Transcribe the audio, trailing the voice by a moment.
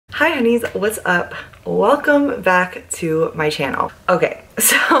Hi honeys, what's up? Welcome back to my channel. Okay,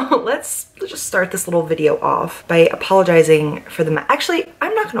 so let's just start this little video off by apologizing for the mess. Actually,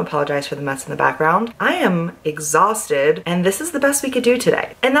 I'm not gonna apologize for the mess in the background. I am exhausted and this is the best we could do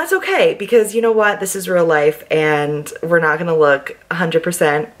today. And that's okay because you know what? This is real life and we're not gonna look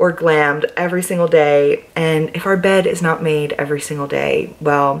 100% or glammed every single day. And if our bed is not made every single day,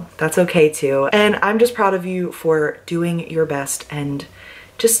 well, that's okay too. And I'm just proud of you for doing your best and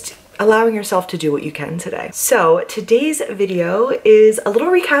just allowing yourself to do what you can today. So today's video is a little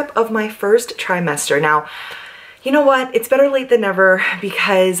recap of my first trimester. Now, you know what? It's better late than never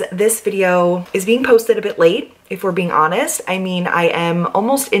because this video is being posted a bit late, if we're being honest. I mean, I am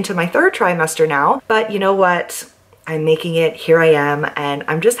almost into my third trimester now, but you know what? I'm making it, here I am, and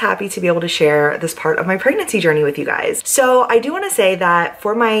I'm just happy to be able to share this part of my pregnancy journey with you guys. So I do want to say that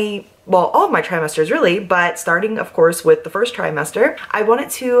for my, well, all of my trimesters really, but starting of course with the first trimester, I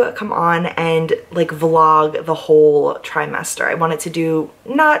wanted to come on and like vlog the whole trimester. I wanted to do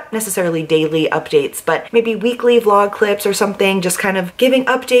not necessarily daily updates, but maybe weekly vlog clips or something, just kind of giving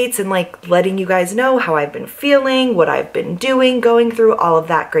updates and like letting you guys know how I've been feeling, what I've been doing, going through all of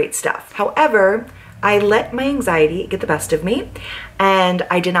that great stuff. However, I let my anxiety get the best of me and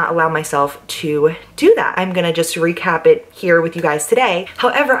I did not allow myself to do that. I'm gonna just recap it here with you guys today.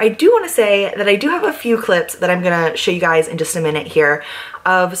 However, I do wanna say that I do have a few clips that I'm gonna show you guys in just a minute here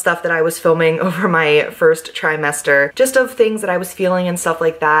of stuff that I was filming over my first trimester, just of things that I was feeling and stuff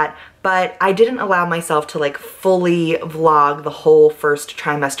like that. But I didn't allow myself to like fully vlog the whole first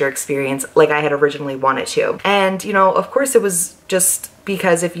trimester experience like I had originally wanted to. And you know, of course it was just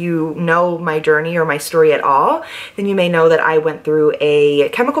because if you know my journey or my story at all, then you may know that I went through a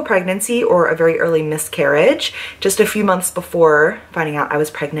chemical pregnancy or a very early miscarriage just a few months before finding out I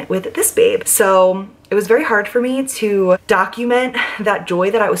was pregnant with this babe. So it was very hard for me to document that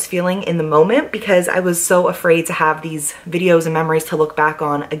joy that I was feeling in the moment because I was so afraid to have these videos and memories to look back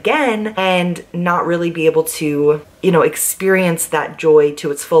on again and not really be able to, you know, experience that joy to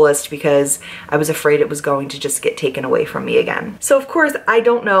its fullest because I was afraid it was going to just get taken away from me again. So of course, I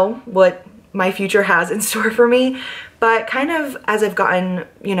don't know what my future has in store for me, but kind of as I've gotten,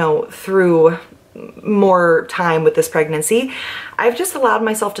 you know, through more time with this pregnancy, I've just allowed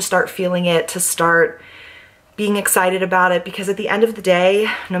myself to start feeling it, to start being excited about it, because at the end of the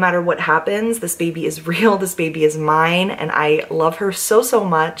day, no matter what happens, this baby is real, this baby is mine, and I love her so, so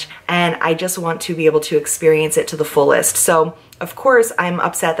much, and I just want to be able to experience it to the fullest. So of course, I'm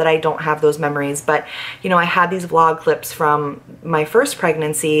upset that I don't have those memories, but you know, I had these vlog clips from my first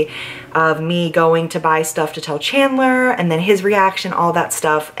pregnancy of me going to buy stuff to tell Chandler, and then his reaction, all that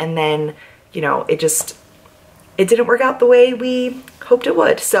stuff, and then you know, it didn't work out the way we hoped it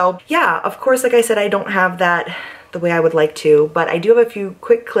would. So yeah, of course, like I said, I don't have that the way I would like to, but I do have a few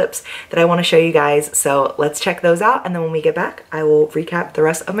quick clips that I want to show you guys. So let's check those out. And then when we get back, I will recap the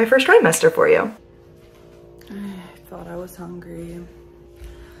rest of my first trimester for you. I thought I was hungry.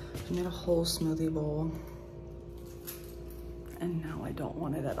 I made a whole smoothie bowl. And now I don't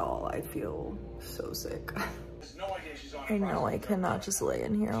want it at all. I feel so sick. I know I cannot just lay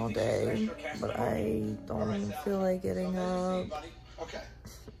in here all day, but I don't feel like getting up.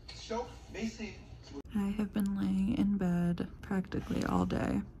 I have been laying in bed practically all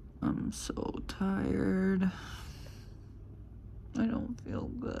day. I'm so tired. I don't feel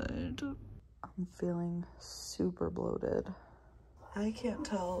good. I'm feeling super bloated. I can't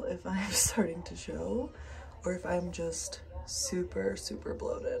tell if I'm starting to show or if I'm just super, super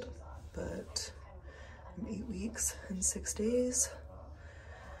bloated, but I'm 8 weeks and 6 days.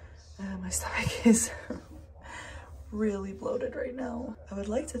 And my stomach is really bloated right now. I would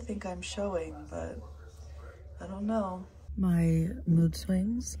like to think I'm showing, but I don't know. My mood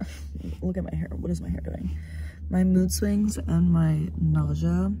swings, look at my hair. What is my hair doing? My mood swings and my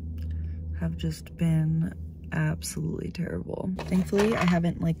nausea have just been absolutely terrible. Thankfully, I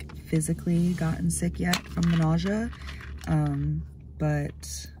haven't like physically gotten sick yet from the nausea,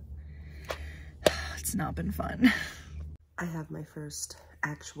 but it's not been fun. I have my first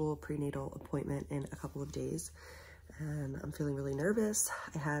actual prenatal appointment in a couple of days and I'm feeling really nervous.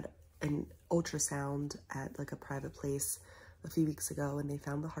 I had an ultrasound at like a private place a few weeks ago and they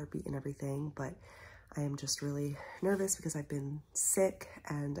found the heartbeat and everything, but I am just really nervous because I've been sick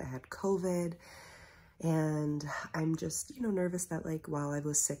and I had COVID, and I'm just, you know, nervous that like while I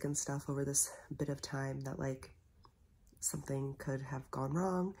was sick and stuff over this bit of time that like something could have gone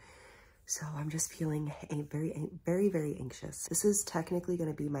wrong. So I'm just feeling very, very anxious. This is technically going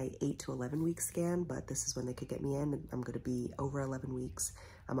to be my 8 to 11 week scan, but this is when they could get me in. I'm going to be over 11 weeks.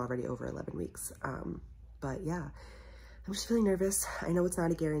 I'm already over 11 weeks. But yeah, I'm just feeling nervous. I know it's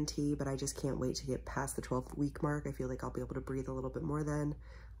not a guarantee, but I just can't wait to get past the 12th week mark. I feel like I'll be able to breathe a little bit more then.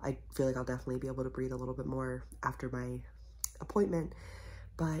 I feel like I'll definitely be able to breathe a little bit more after my appointment.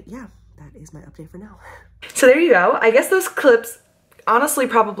 But yeah, that is my update for now. So there you go. I guess those clips honestly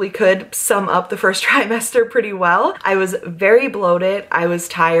probably could sum up the first trimester pretty well. I was very bloated. I was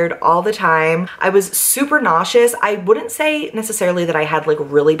tired all the time. I was super nauseous. I wouldn't say necessarily that I had like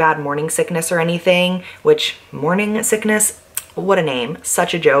really bad morning sickness or anything, which morning sickness, what a name,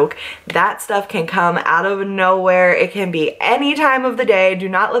 such a joke. That stuff can come out of nowhere. It can be any time of the day. Do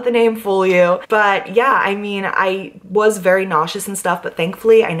not let the name fool you. But yeah, I mean, I was very nauseous and stuff, but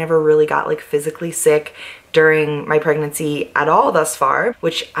thankfully I never really got like physically sick during my pregnancy at all thus far,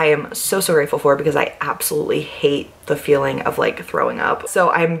 which I am so grateful for because I absolutely hate the feeling of like throwing up. So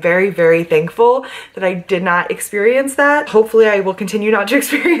I'm very thankful that I did not experience that. Hopefully I will continue not to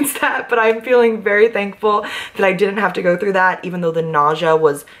experience that, but I'm feeling very thankful that I didn't have to go through that, even though the nausea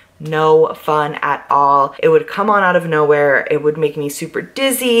was no fun at all. It would come on out of nowhere. It would make me super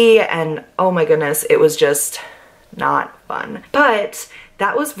dizzy and oh my goodness, it was just not fun. But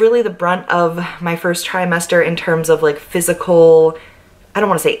that was really the brunt of my first trimester in terms of like physical, I don't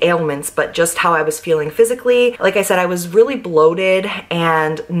want to say ailments, but just how I was feeling physically. Like I said, I was really bloated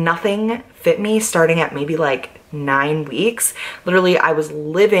and nothing fit me starting at maybe like 9 weeks. Literally, I was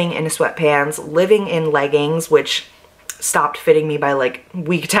living in sweatpants, living in leggings, which stopped fitting me by like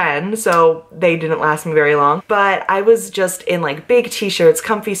week 10, so they didn't last me very long. But I was just in like big t-shirts,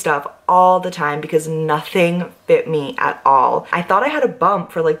 comfy stuff all the time because nothing fit me at all. I thought I had a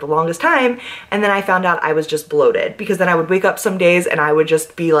bump for like the longest time, and then I found out I was just bloated because then I would wake up some days and I would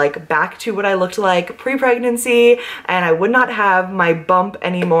just be like back to what I looked like pre-pregnancy, and I would not have my bump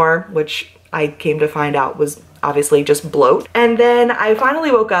anymore, which I came to find out was obviously just bloat. And then I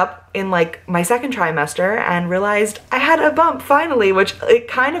finally woke up in like my second trimester and realized I had a bump finally, which it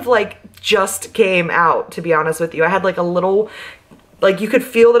kind of like just came out, to be honest with you. I had like a little, like you could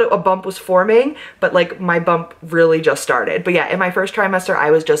feel that a bump was forming, but like my bump really just started. But yeah, in my first trimester, I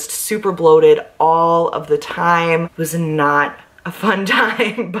was just super bloated all of the time. It was not a fun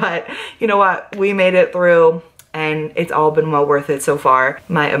time, but you know what? We made it through, and it's all been well worth it so far.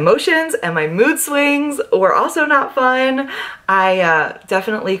 My emotions and my mood swings were also not fun. I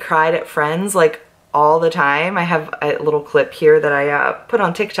definitely cried at Friends like all the time. I have a little clip here that I put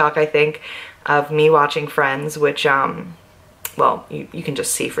on TikTok, I think, of me watching Friends, which, well, you can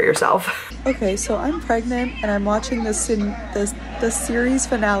just see for yourself. Okay, so I'm pregnant and I'm watching the series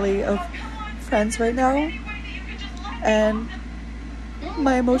finale of Friends right now, and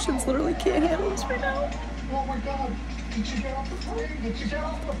my emotions literally can't handle this right now. Oh my God, did you get off the plane? Did you get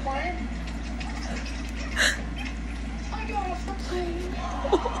off the plane? I got off the plane.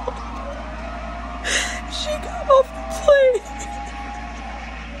 She got off the plane.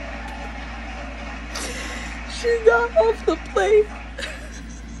 She got off the plane.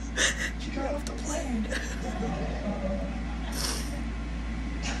 She got off the plane.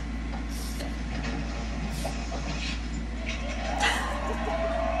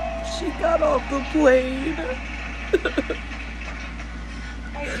 She got off the plane.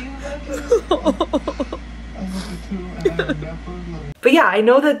 But yeah, I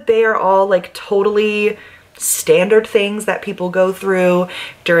know that they are all like totally standard things that people go through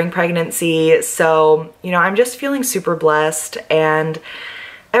during pregnancy. So, you know, I'm just feeling super blessed and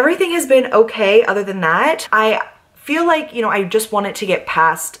everything has been okay other than that. I feel like, you know, I just wanted to get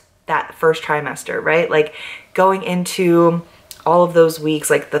past that first trimester, right? Like going into all of those weeks,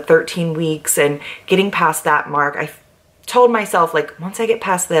 like the 13 weeks and getting past that mark, I told myself like, once I get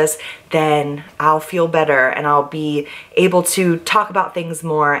past this, then I'll feel better and I'll be able to talk about things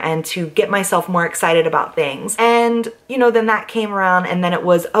more and to get myself more excited about things. And, you know, then that came around and then it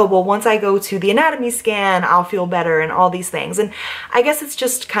was, oh, well, once I go to the anatomy scan, I'll feel better and all these things. And I guess it's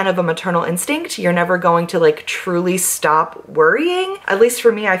just kind of a maternal instinct. You're never going to like truly stop worrying. At least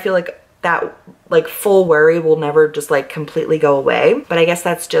for me, I feel like that like full worry will never just like completely go away. But I guess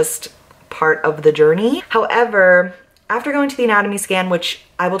that's just part of the journey. However, after going to the anatomy scan, which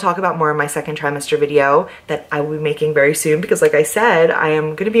I will talk about more in my second trimester video that I will be making very soon, because like I said, I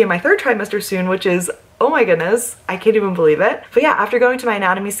am gonna be in my third trimester soon, which is, oh my goodness, I can't even believe it. But yeah, after going to my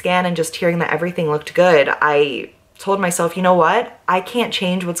anatomy scan and just hearing that everything looked good, I told myself, you know what? I can't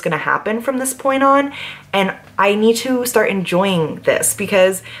change what's gonna happen from this point on, and I need to start enjoying this,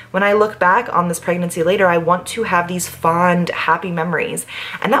 because when I look back on this pregnancy later, I want to have these fond, happy memories.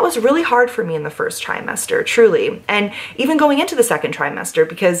 And that was really hard for me in the first trimester, truly. And even going into the second trimester,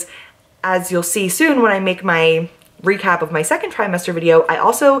 because as you'll see soon when I make my recap of my second trimester video, I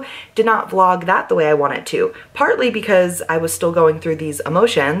also did not vlog that the way I wanted to. Partly because I was still going through these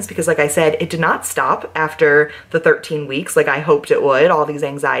emotions, because like I said, it did not stop after the 13 weeks like I hoped it would, all these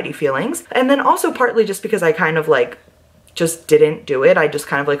anxiety feelings. And then also partly just because I kind of like just didn't do it. I just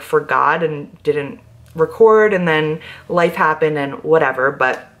kind of like forgot and didn't record, and then life happened and whatever.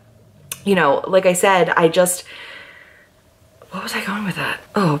 But you know, like I said, what was I going with that?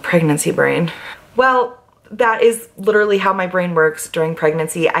 Oh, pregnancy brain. Well, that is literally how my brain works during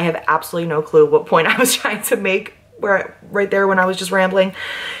pregnancy. I have absolutely no clue what point I was trying to make right there when I was just rambling.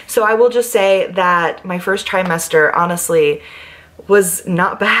 So I will just say that my first trimester, honestly, was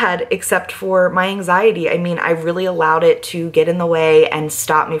not bad except for my anxiety. I mean, I really allowed it to get in the way and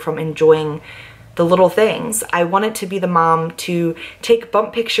stop me from enjoying the little things. I wanted to be the mom to take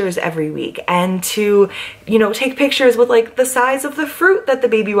bump pictures every week and to, you know, take pictures with like the size of the fruit that the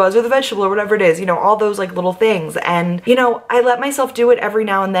baby was or the vegetable or whatever it is, you know, all those like little things. And, you know, I let myself do it every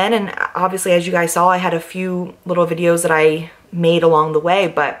now and then. And obviously, as you guys saw, I had a few little videos that I made along the way,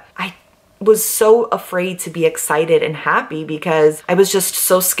 but I was so afraid to be excited and happy because I was just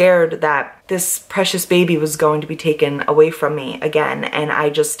so scared that this precious baby was going to be taken away from me again. And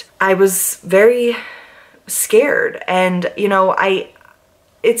I was very scared. And, you know,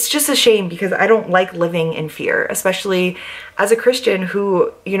 it's just a shame because I don't like living in fear, especially as a Christian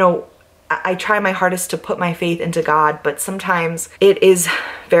who, you know, I try my hardest to put my faith into God, but sometimes it is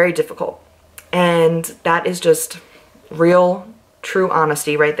very difficult. And that is just real, true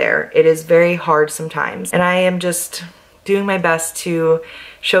honesty right there. It is very hard sometimes. And I am just doing my best to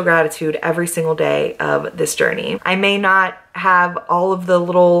show gratitude every single day of this journey. I may not have all of the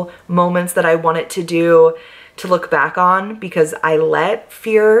little moments that I want it to do to look back on because I let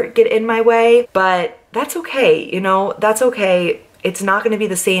fear get in my way, but that's okay, you know, that's okay. It's not going to be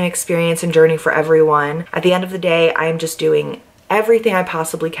the same experience and journey for everyone. At the end of the day, I am just doing everything I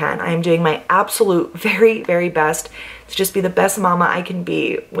possibly can. I am doing my absolute very, very best to just be the best mama I can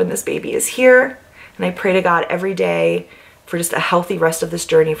be when this baby is here. And I pray to God every day for just a healthy rest of this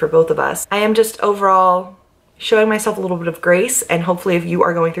journey for both of us. I am just overall showing myself a little bit of grace, and hopefully if you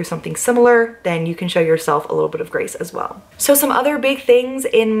are going through something similar, then you can show yourself a little bit of grace as well. So some other big things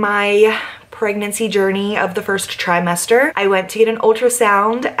in my pregnancy journey of the first trimester. I went to get an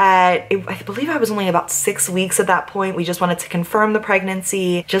ultrasound at, I believe I was only about 6 weeks at that point. We just wanted to confirm the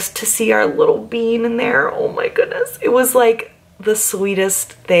pregnancy, just to see our little bean in there. Oh my goodness. It was like the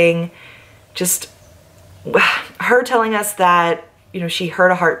sweetest thing. Just her telling us that, you know, she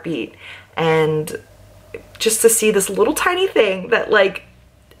heard a heartbeat, and just to see this little tiny thing that like,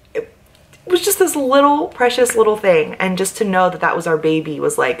 it was just this little precious little thing, and just to know that that was our baby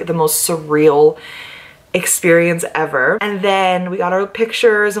was like the most surreal experience ever. And then we got our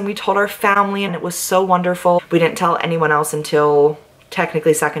pictures and we told our family, and it was so wonderful. We didn't tell anyone else until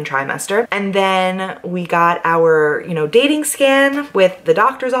technically second trimester. And then we got our, you know, dating scan with the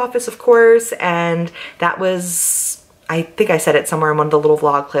doctor's office, of course, and that was, I think I said it somewhere in one of the little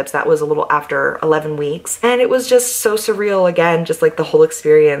vlog clips, that was a little after 11 weeks. And it was just so surreal again, just like the whole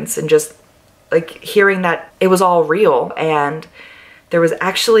experience, and just like hearing that it was all real and there was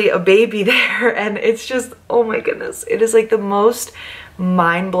actually a baby there. And it's just, oh my goodness, it is like the most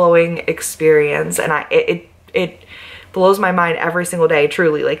mind-blowing experience. And it blows my mind every single day,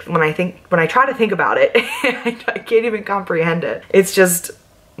 truly. Like when I try to think about it, I can't even comprehend it. It's just,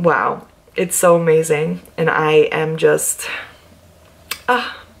 wow. It's so amazing. And I am just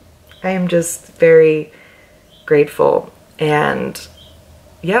very grateful. And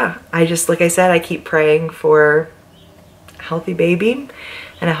yeah, I just, like I said, I keep praying for a healthy baby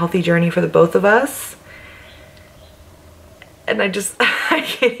and a healthy journey for the both of us. And I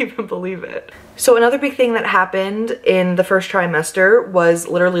can't even believe it. So another big thing that happened in the first trimester was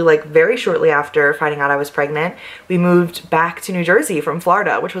literally like very shortly after finding out I was pregnant, we moved back to New Jersey from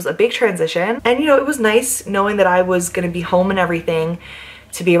Florida, which was a big transition. And you know, it was nice knowing that I was gonna be home and everything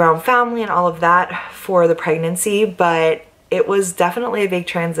to be around family and all of that for the pregnancy, but it was definitely a big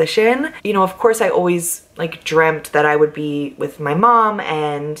transition. You know, of course I always like dreamt that I would be with my mom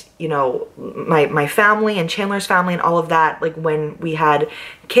and, you know, my family and Chandler's family and all of that, like when we had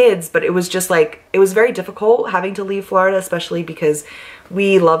kids, but it was just like, it was very difficult having to leave Florida, especially because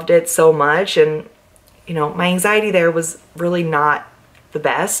we loved it so much. And, you know, my anxiety there was really not the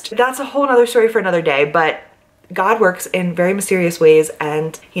best. That's a whole nother story for another day, but God works in very mysterious ways.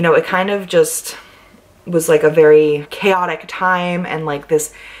 And, you know, it kind of just was like a very chaotic time, and like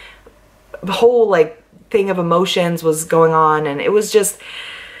this whole like thing of emotions was going on, and it was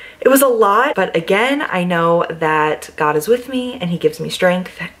It was a lot, but again, I know that God is with me and he gives me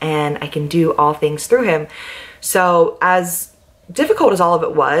strength and I can do all things through him. So as difficult as all of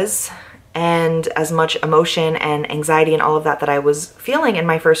it was, and as much emotion and anxiety and all of that that I was feeling in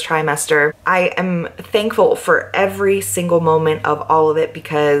my first trimester, I am thankful for every single moment of all of it,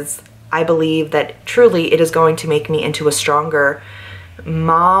 because I believe that truly it is going to make me into a stronger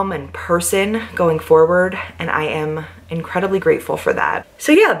mom and person going forward, and I am incredibly grateful for that.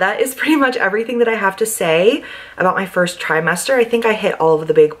 So yeah, that is pretty much everything that I have to say about my first trimester. I think I hit all of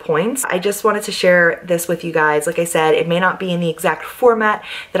the big points. I just wanted to share this with you guys. Like I said, it may not be in the exact format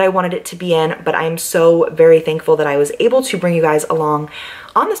that I wanted it to be in, but I am so very thankful that I was able to bring you guys along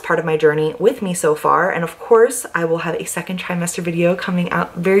on this part of my journey with me so far. And of course, I will have a second trimester video coming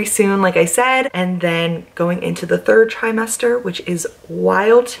out very soon, like I said, and then going into the third trimester, which is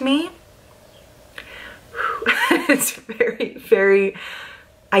wild to me. It's very, very,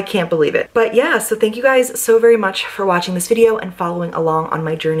 I can't believe it. But yeah, so thank you guys so very much for watching this video and following along on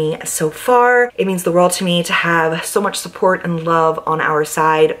my journey so far. It means the world to me to have so much support and love on our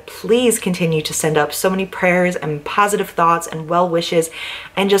side. Please continue to send up so many prayers and positive thoughts and well wishes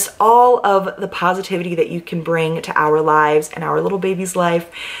and just all of the positivity that you can bring to our lives and our little baby's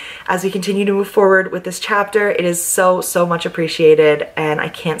life as we continue to move forward with this chapter. It is so, so much appreciated, and I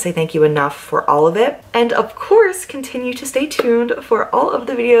can't say thank you enough for all of it. And of course, continue to stay tuned for all of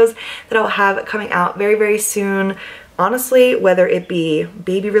the videos that I'll have coming out very, very soon. Honestly, whether it be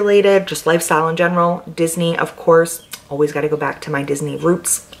baby related, just lifestyle in general, Disney, of course, always got to go back to my Disney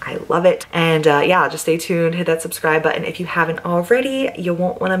roots. I love it. And yeah, just stay tuned, hit that subscribe button if you haven't already. You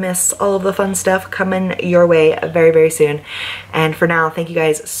won't want to miss all of the fun stuff coming your way very, very soon. And for now, thank you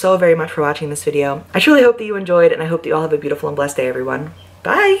guys so very much for watching this video. I truly hope that you enjoyed, and I hope that you all have a beautiful and blessed day, everyone.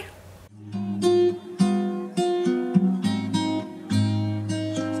 Bye!